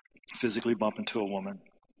physically bump into a woman.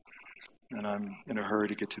 And I'm in a hurry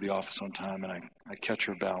to get to the office on time, and I catch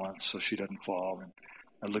her balance so she doesn't fall. And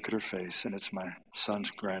I look at her face, and it's my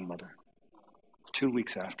son's grandmother. 2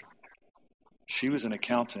 weeks after. She was an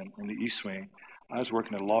accountant in the East Wing. I was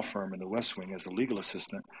working at a law firm in the West Wing as a legal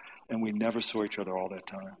assistant, and we never saw each other all that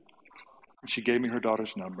time. And she gave me her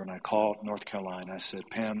daughter's number, and I called North Carolina. I said,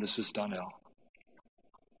 Pam, this is Donnell.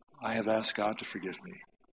 I have asked God to forgive me,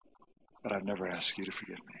 but I've never asked you to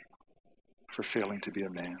forgive me for failing to be a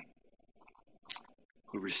man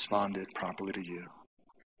who responded properly to you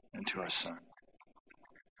and to our son.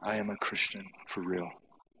 I am a Christian for real.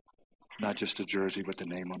 Not just a jersey with the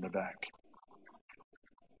name on the back.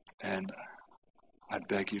 And I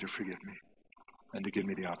beg you to forgive me and to give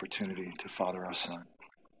me the opportunity to father our son.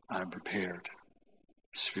 I am prepared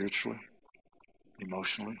spiritually,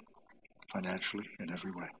 emotionally, financially, in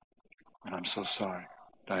every way. And I'm so sorry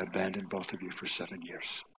that I abandoned both of you for 7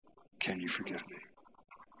 years. Can you forgive me?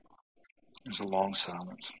 There's a long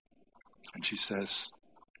silence. And she says,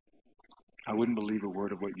 I wouldn't believe a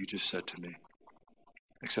word of what you just said to me.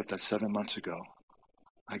 Except that 7 months ago,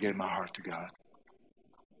 I gave my heart to God.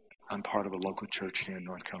 I'm part of a local church here in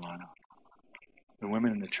North Carolina. The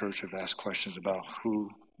women in the church have asked questions about who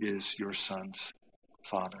is your son's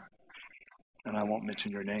father. And I won't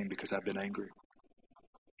mention your name because I've been angry.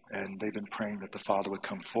 and they've been praying that the father would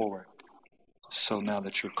come forward. So now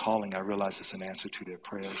that you're calling, I realize it's an answer to their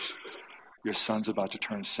prayers. Your son's about to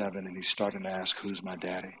turn 7, and he's starting to ask, who's my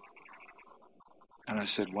daddy? And I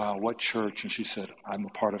said, wow, what church? And she said, I'm a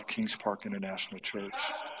part of Kings Park International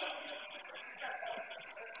Church.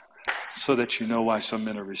 So that you know why some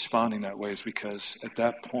men are responding that way is because at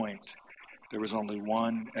that point, there was only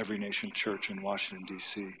one Every Nation church in Washington,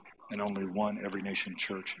 D.C., and only one Every Nation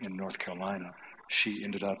church in North Carolina. She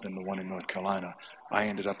ended up in the one in North Carolina. I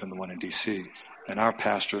ended up in the one in D.C. And our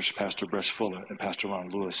pastors, Pastor Bress Fuller and Pastor Ron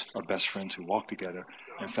Lewis, are best friends who walk together.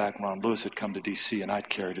 In fact, Ron Lewis had come to D.C., and I'd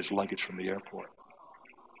carried his luggage from the airport.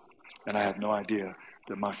 And I had no idea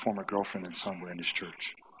that my former girlfriend and son were in this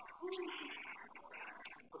church.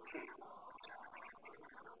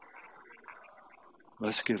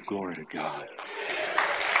 Let's give glory to God.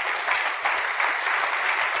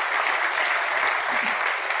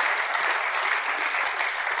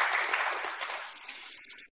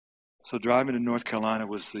 So driving to North Carolina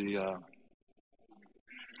was the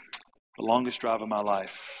longest drive of my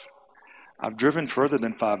life. I've driven further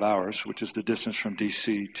than 5 hours, which is the distance from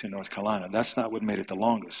D.C. to North Carolina. That's not what made it the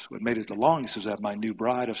longest. What made it the longest is that my new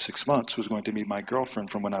bride of 6 months was going to meet my girlfriend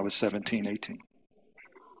from when I was 17, 18.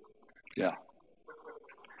 Yeah.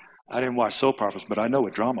 I didn't watch soap operas, but I know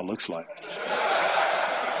what drama looks like.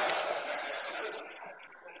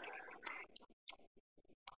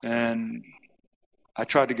 And I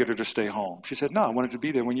tried to get her to stay home. She said, no, I wanted to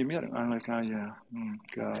be there when you met him. I'm like, oh, yeah.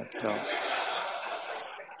 God, help.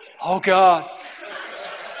 Oh, God.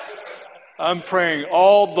 I'm praying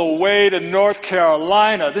all the way to North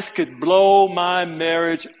Carolina. This could blow my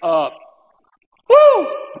marriage up. Woo!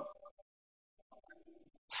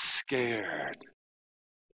 Scared.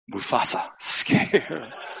 Mufasa,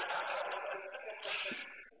 scared.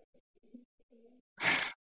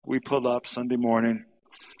 We pull up Sunday morning.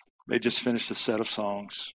 They just finished a set of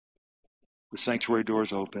songs. The sanctuary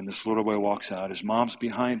doors open. This little boy walks out. His mom's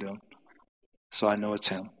behind him, so I know it's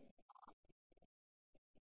him.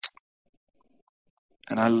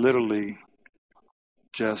 And I literally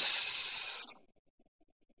just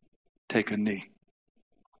take a knee.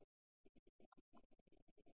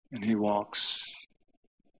 And he walks,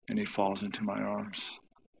 and he falls into my arms.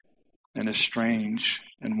 And it's strange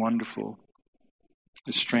and wonderful.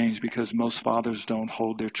 It's strange because most fathers don't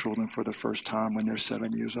hold their children for the first time when they're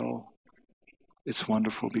 7 years old. It's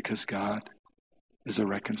wonderful because God is a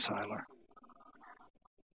reconciler.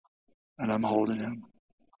 And I'm holding him.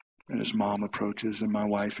 And his mom approaches, and my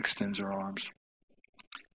wife extends her arms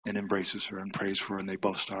and embraces her and prays for her, and they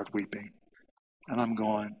both start weeping. And I'm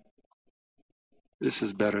going, this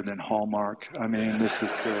is better than Hallmark. I mean, this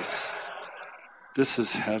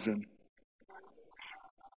is heaven.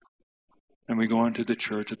 And we go into the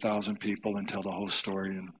church, 1,000 people, and tell the whole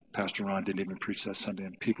story. And Pastor Ron didn't even preach that Sunday.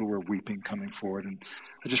 And people were weeping, coming forward. And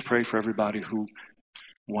I just pray for everybody who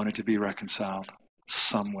wanted to be reconciled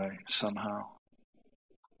some way, somehow.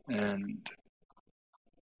 And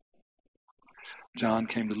John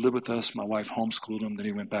came to live with us. My wife homeschooled him. Then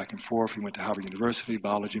he went back and forth. He went to Howard University,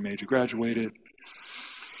 biology major, graduated.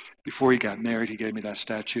 Before he got married, he gave me that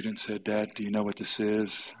statute and said, Dad, do you know what this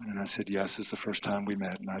is? And I said, yes, it's the first time we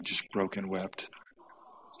met. And I just broke and wept.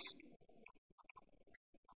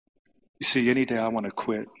 You see, any day I want to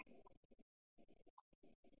quit.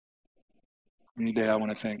 Any day I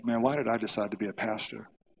want to think, man, why did I decide to be a pastor?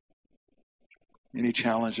 Any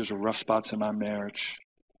challenges or rough spots in my marriage,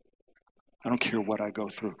 I don't care what I go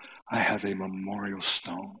through. I have a memorial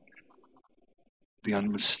stone. The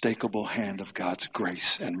unmistakable hand of God's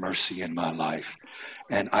grace and mercy in my life.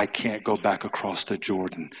 And I can't go back across the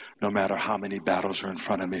Jordan, no matter how many battles are in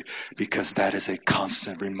front of me, because that is a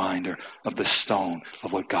constant reminder of the stone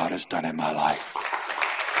of what God has done in my life.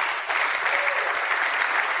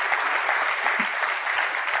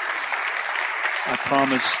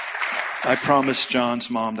 I promised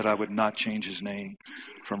John's mom that I would not change his name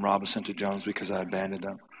from Robinson to Jones because I abandoned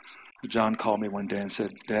him. John called me one day and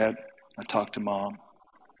said, Dad, I talked to Mom,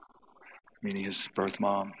 meaning his birth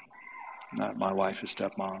mom, not my wife, his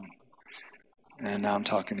stepmom. And now I'm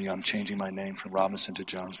talking to you. I'm changing my name from Robinson to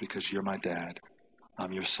Jones because you're my dad.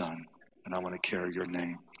 I'm your son, and I want to carry your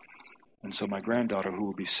name. And so my granddaughter, who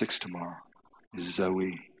will be 6 tomorrow, is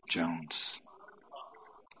Zoe Jones.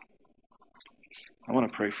 I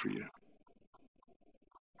want to pray for you.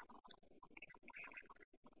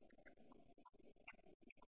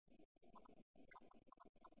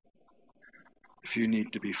 If you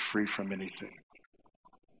need to be free from anything,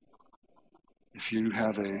 if you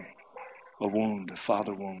have a wound, a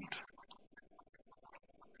father wound,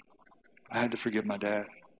 I had to forgive my dad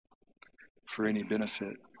for any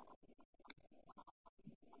benefit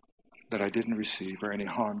that I didn't receive or any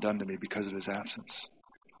harm done to me because of his absence.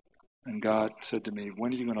 And God said to me,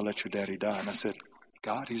 when are you going to let your daddy die? And I said,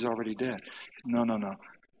 God, he's already dead. No.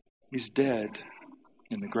 He's dead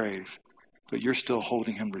in the grave, but you're still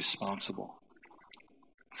holding him responsible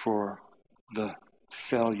for the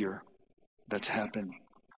failure that's happened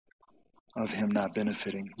of him not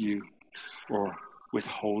benefiting you or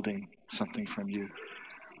withholding something from you.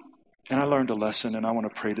 And I learned a lesson, and I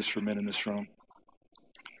want to pray this for men in this room.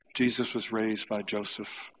 Jesus was raised by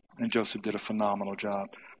Joseph, and Joseph did a phenomenal job.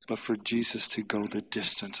 But for Jesus to go the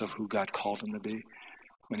distance of who God called him to be,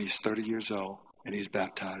 when he's 30 years old and he's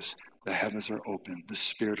baptized, the heavens are open, the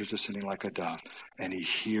Spirit is descending like a dove, and he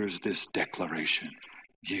hears this declaration,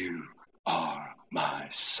 you are my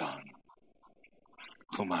son,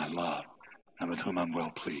 whom I love, and with whom I'm well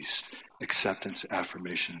pleased. Acceptance,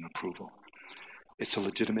 affirmation, and approval. It's a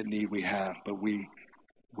legitimate need we have, but we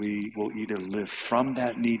will either live from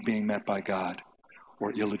that need being met by God,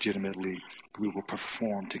 or illegitimately we will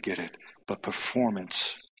perform to get it. But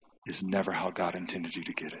performance is never how God intended you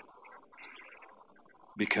to get it.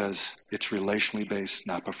 Because it's relationally based,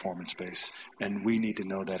 not performance based. And we need to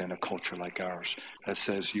know that in a culture like ours that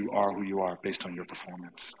says you are who you are based on your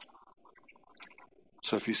performance.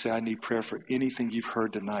 So if you say, I need prayer for anything you've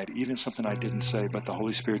heard tonight, even something I didn't say, but the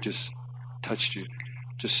Holy Spirit just touched you,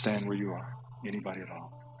 just stand where you are. Anybody at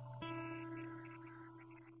all.